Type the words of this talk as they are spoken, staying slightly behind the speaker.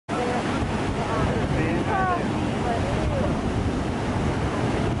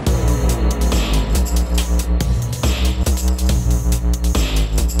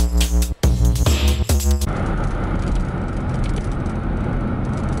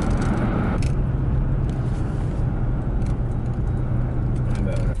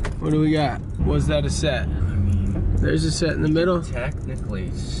What do we got? Was that a set? I mean, there's a set in the middle. Technically,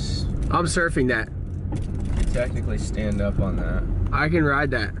 I'm surfing that. you technically stand up on that. I can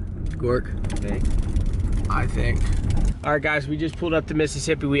ride that, Gork. Think? I think. All right, guys, we just pulled up to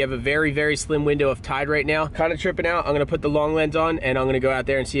Mississippi. We have a very, very slim window of tide right now. Kind of tripping out. I'm gonna put the long lens on and I'm gonna go out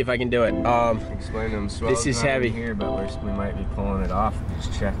there and see if I can do it. Explain to them. This is heavy. Here, but we might be pulling it off.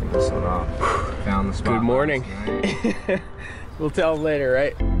 Just checking this one off. Found the spot. Good morning. We'll tell them later,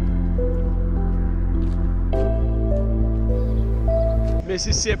 right?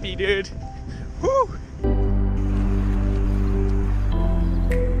 Mississippi, dude. Woo!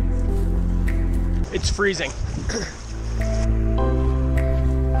 It's freezing.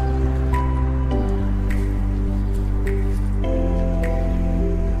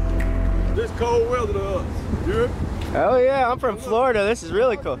 This cold weather to us. Yeah? Oh yeah, I'm from Florida. This is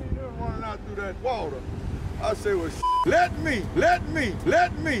really cool. Running out through that water. I say, well, let me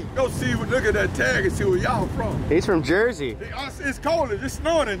go see, look at that tag and see where y'all from. He's from Jersey. It's cold, it's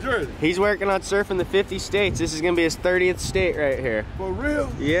snowing in Jersey. He's working on surfing the 50 states. This is gonna be his 30th state right here. For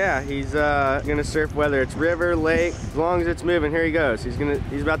real? Yeah, he's gonna surf whether it's river, lake, as long as it's moving. Here he goes.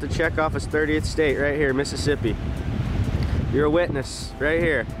 He's about to check off his 30th state right here, Mississippi. You're a witness right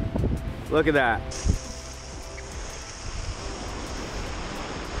here. Look at that.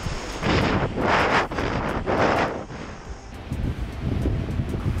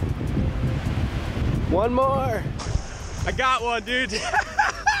 One more. I got one, dude.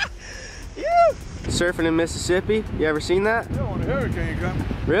 Surfing in Mississippi. You ever seen that? Yeah, when the hurricane comes.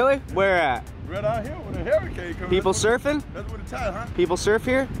 Really? Where at? Right out here when the hurricane comes. People surfing? That's when the tide, huh? People surf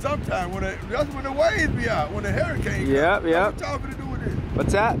here? Sometimes that's when the waves be out, when the hurricane comes. Yep. What y'all gonna do with this?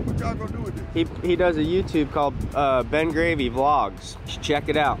 What's that? What y'all gonna do with this? He does a YouTube called Ben Gravy Vlogs. You should check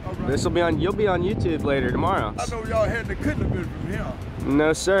it out. Right. You'll be on YouTube later tomorrow. I know y'all had the couldn't have been from here.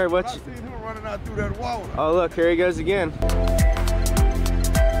 No sir, I seen him running out through that water. Oh look, here he goes again.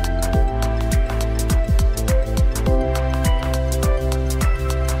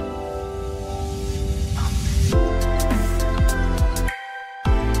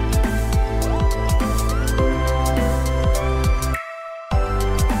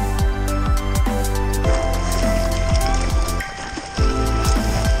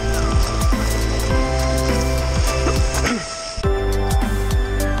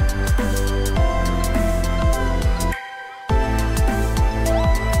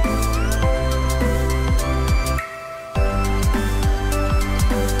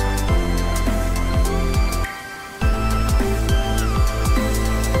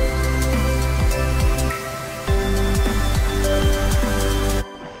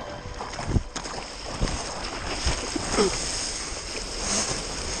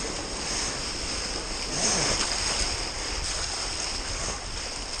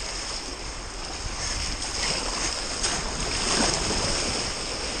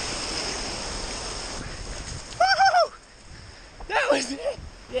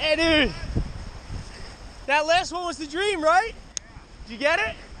 Yeah, dude. That last one was the dream, right? Did you get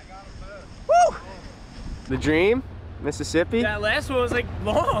it? I got them both. Woo! The dream? Mississippi? That last one was like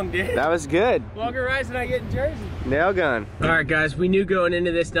long, dude. That was good. Longer rides than I get in Jersey. Nail gun. All right, guys, we knew going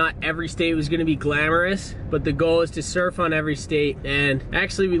into this not every state was gonna be glamorous, but the goal is to surf on every state. And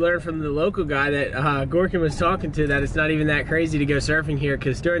actually we learned from the local guy that Gorkin was talking to that it's not even that crazy to go surfing here,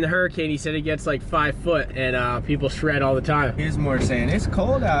 because during the hurricane he said it gets like 5 foot and people shred all the time. He's more saying, it's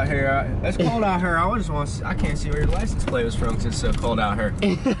cold out here. It's cold out here. I can't see where your license plate was from because it's so cold out here.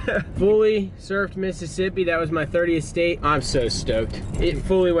 Fully surfed Mississippi. That was my 30th state. I'm so stoked. It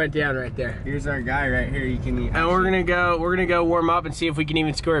fully went down right there. Here's our guy right here. You can eat. And we're gonna go warm up and see if we can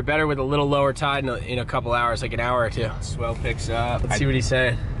even score it better with a little lower tide in a couple hours, like an hour or two. Swell picks up. Let's see what he's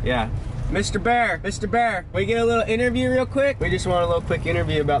saying. Yeah. Mr. Bear, we get a little interview real quick? We just want a little quick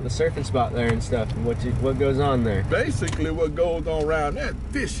interview about the surfing spot there and stuff, and what goes on there. Basically, what goes on around that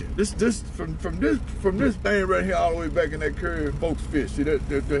fishing. From this thing right here all the way back in that curve, folks fish. See,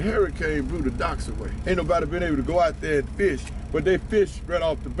 the hurricane blew the docks away. Ain't nobody been able to go out there and fish, but they fish right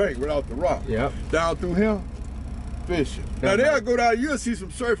off the bank, right off the rock. Yep. Down through here, fishing. Now they'll go down, you'll see some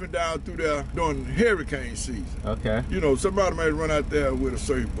surfing down through there during hurricane season. Okay. You know, somebody may run out there with a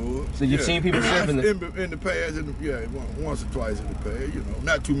surfboard. So you've seen people surfing in the past, once or twice in the past, you know,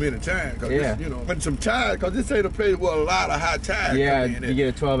 not too many times. Cause yeah. You know, when some tide, because this ain't a place where a lot of high tide yeah, come in. You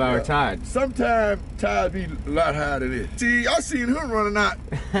get a 12-hour tide. Sometimes tide be a lot higher than this. See, I seen him running out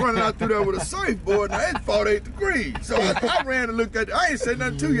through there with a surfboard. Now it's 48 degrees. So I ran and looked at I ain't said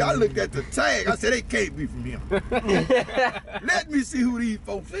nothing to you. I looked at the tag. I said, they can't be from him. let me see who these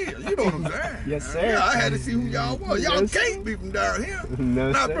folks is. You know what I'm saying? Yes, sir. Yeah, I had to see who y'all was. Y'all Yes, can't be from down here.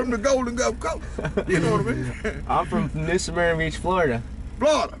 No, Not sir. from the Golden Gulf Coast. You know what I mean? I'm from New Smyrna Beach, Florida.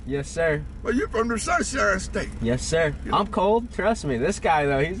 Florida. Yes, sir. Well, you're from the Sunshine State. Yes, sir. I'm cold. Trust me. This guy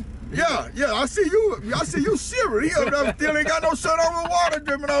though, he's. Yeah, I see you shivering. He up there still ain't got no sun over water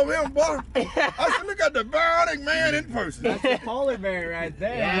dripping over him, boy. I said, look at the bionic man in person. That's a polar bear right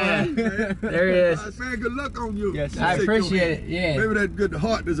there. Yeah. There he is. Man, good luck on you. Yes, sir. I Shake your appreciate hand. it. Yeah. Maybe that good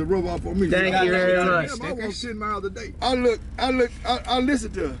heart does a rub off on me. Thank you very much. I walk 10 miles a day. I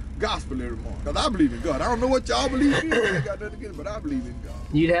listen to gospel every morning. Because I believe in God. I don't know what y'all believe in. I ain't got nothing against it, but I believe in God.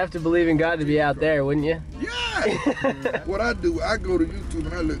 You'd have to believe in God to be out there, wouldn't you? Yeah. What I do, I go to YouTube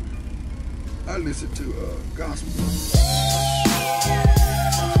and I listen to gospel.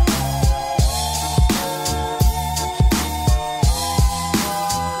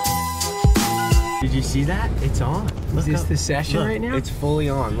 Did you see that? It's on. Is this the session Look, right now? It's fully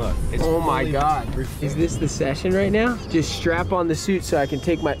on. Look. It's Oh my fully God. on. Is this the session right now? Just strap on the suit so I can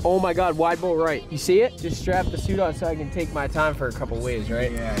take my, oh my God, wide bolt right. You see it? Just strap the suit on so I can take my time for a couple waves,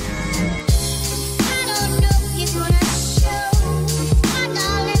 right? Yeah.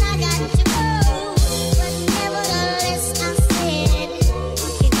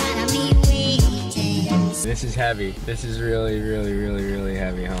 This is heavy. This is really, really, really, really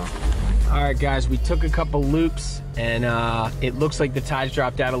heavy, huh? All right, guys, we took a couple loops and it looks like the tides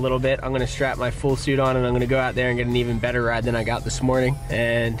dropped out a little bit. I'm gonna strap my full suit on and I'm gonna go out there and get an even better ride than I got this morning.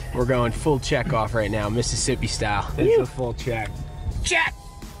 And we're going full check off right now, Mississippi style. It's a full check. Check!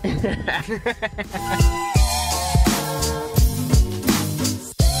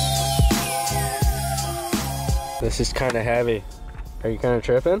 This is kind of heavy. Are you kind of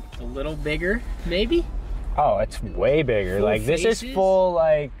tripping? A little bigger, maybe? Oh, it's way bigger. Full like this faces? is full,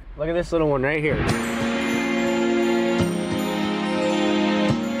 like, look at this little one right here.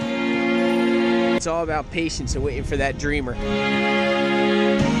 It's all about patience and waiting for that dreamer.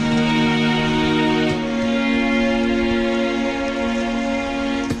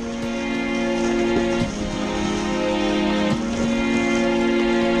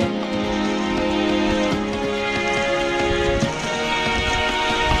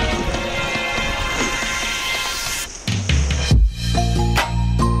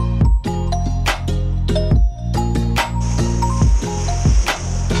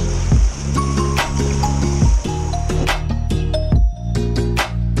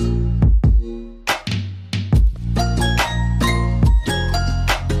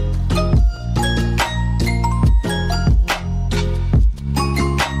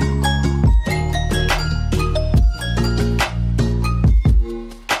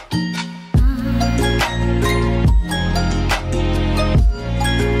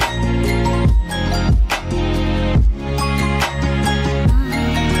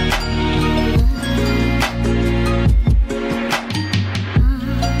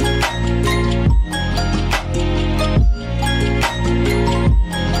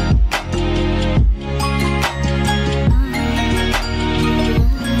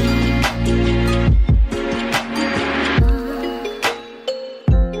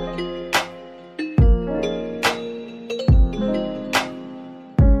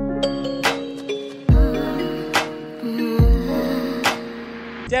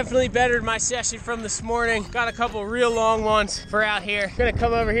 Definitely bettered my session from this morning. Got a couple real long ones for out here. Gonna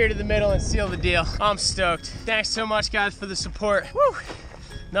come over here to the middle and seal the deal. I'm stoked. Thanks so much, guys, for the support. Woo!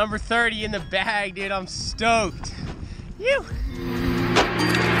 Number 30 in the bag, dude. I'm stoked. You.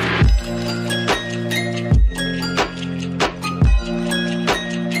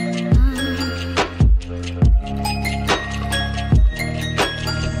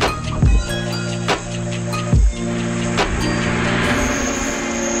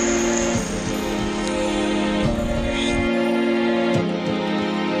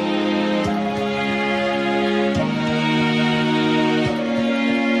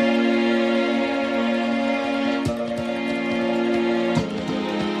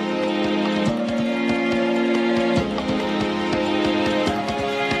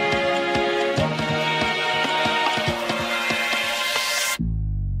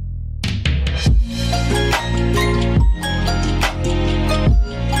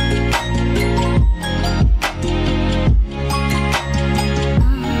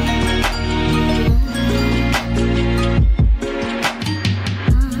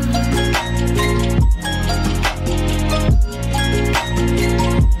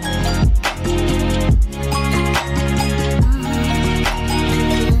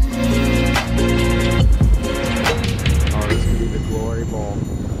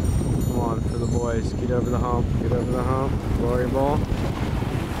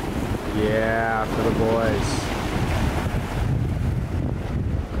 Yeah, for the boys.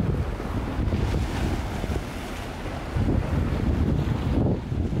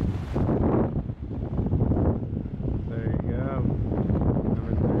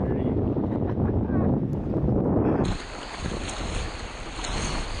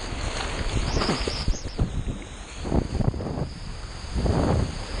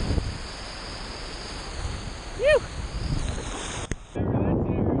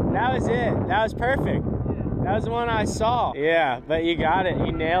 That was it. That was perfect. That was the one I saw. Yeah, but you got it.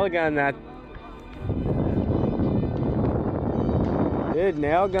 You nail gunned that. Dude,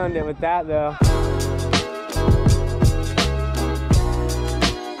 nail gunned it with that though.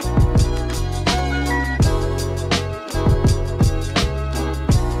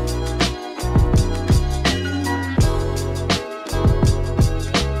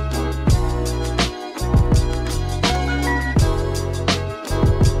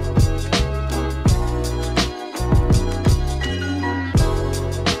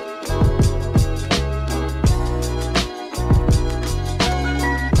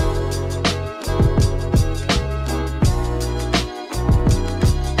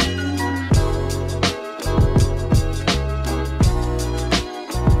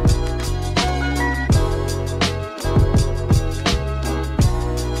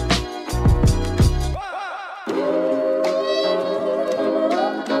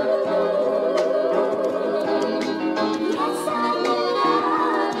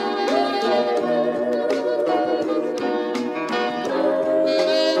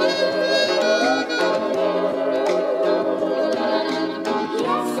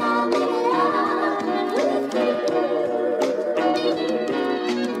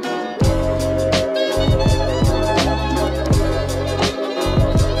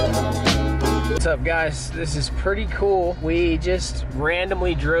 What's up, guys? This is pretty cool. We just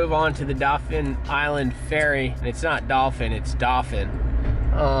randomly drove onto the Dauphin Island ferry, and it's not dolphin, it's Dauphin.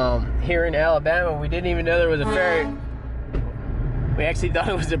 Here in Alabama, we didn't even know there was a ferry. We actually thought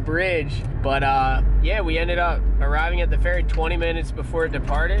it was a bridge, but yeah, we ended up arriving at the ferry 20 minutes before it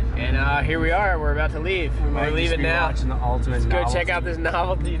departed, and here we are. We're about to leave. We're leaving now. Watching the ultimate Let's go novelty. check out this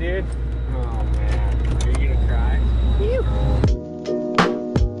novelty, dude. Oh man, are you gonna cry? Ew.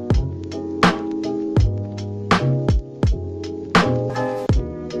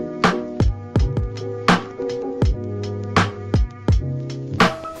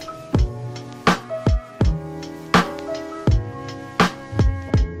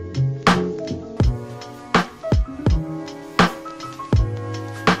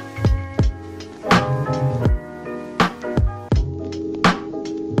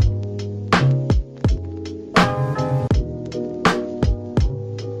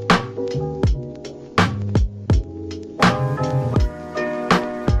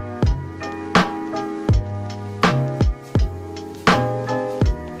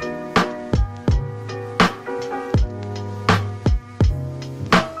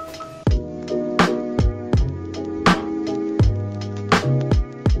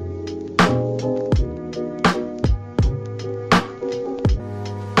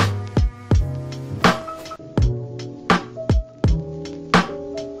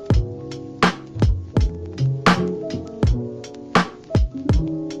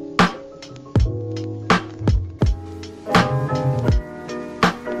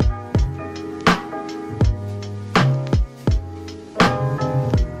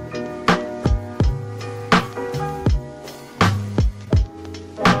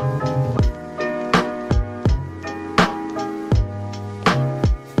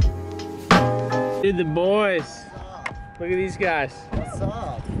 Dude, the boys. Look at these guys. What's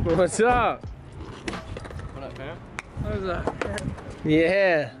up? What's up? What up, man? What's up?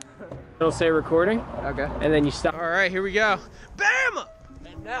 Yeah. It'll say recording. Okay. And then you stop. All right, here we go. Bama!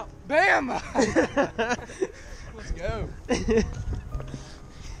 And now, Bama! Let's go.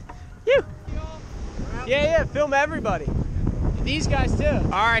 You. Yeah, film everybody. These guys too. All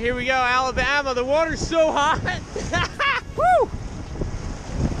right, here we go, Alabama. The water's so hot. Woo!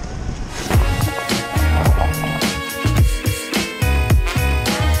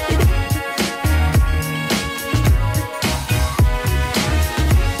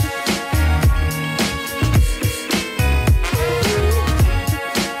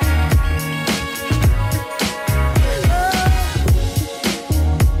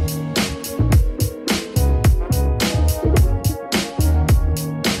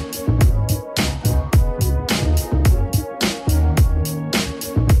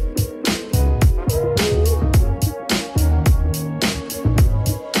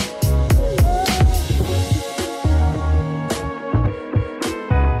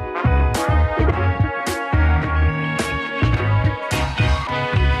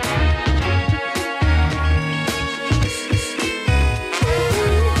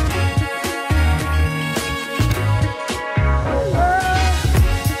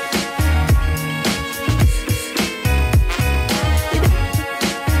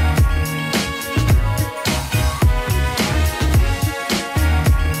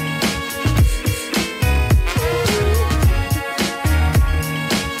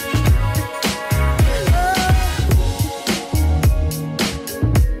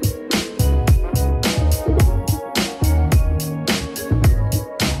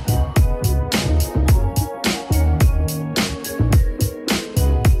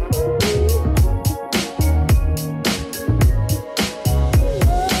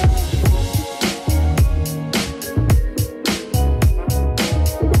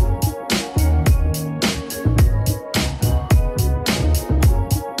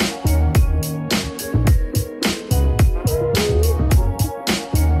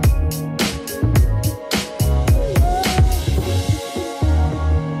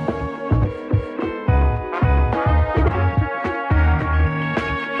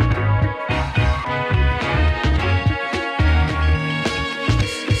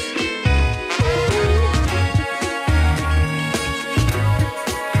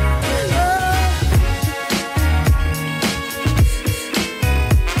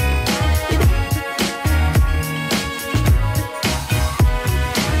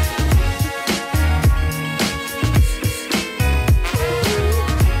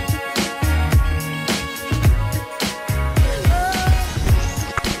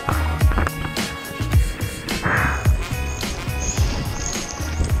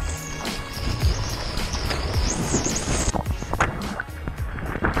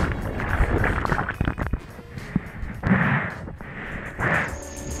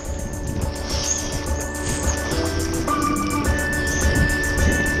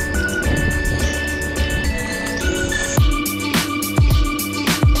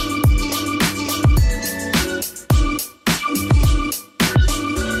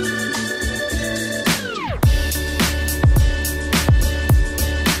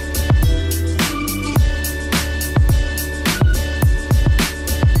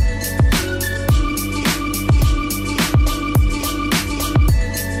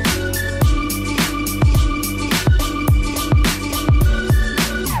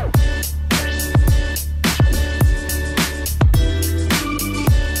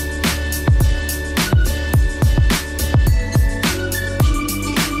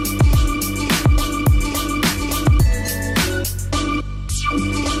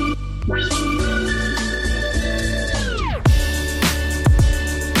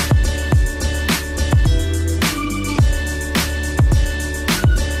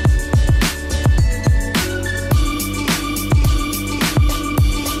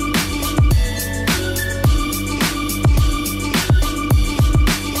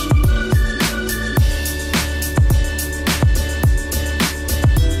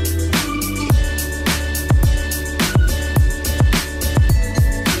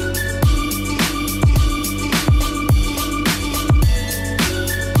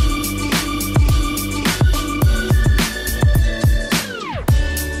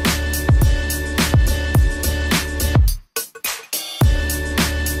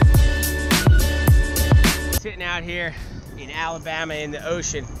 out here in Alabama in the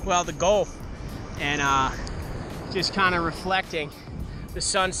ocean, well, the Gulf, and just kind of reflecting, the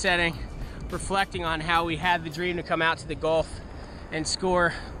sun setting, reflecting on how we had the dream to come out to the Gulf and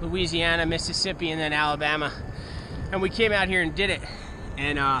score Louisiana, Mississippi, and then Alabama. And we came out here and did it.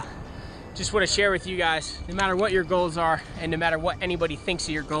 And just want to share with you guys, no matter what your goals are and no matter what anybody thinks of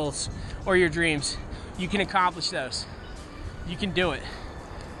your goals or your dreams, you can accomplish those. You can do it.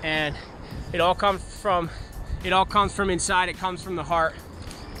 And it all comes from inside. It comes from the heart.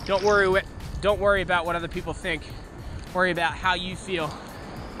 Don't worry about what other people think. Worry about how you feel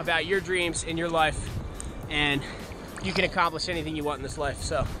about your dreams in your life, and you can accomplish anything you want in this life.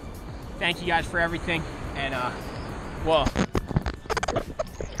 So thank you guys for everything, and well,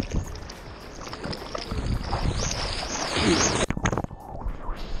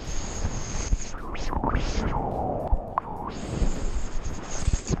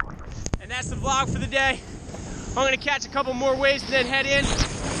 and that's the vlog for the day. I'm gonna catch a couple more waves and then head in.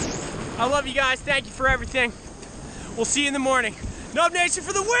 I love you guys. Thank you for everything. We'll see you in the morning. NUB Nation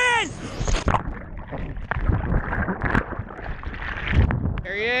for the win!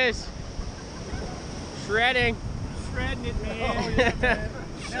 There he is. Shredding. Shredding it, man. Oh, yeah, man.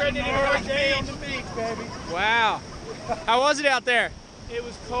 Shredding it every day on the beach, baby. Wow. How was it out there? It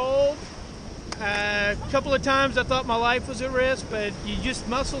was cold. A couple of times I thought my life was at risk, but you just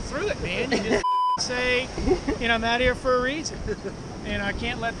muscle through it, man. You just say, you know, I'm out here for a reason. And I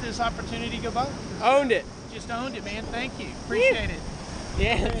can't let this opportunity go by. Owned it. Just owned it, man. Thank you. Appreciate it.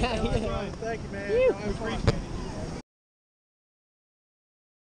 Yeah. Thank you, man. I appreciate it.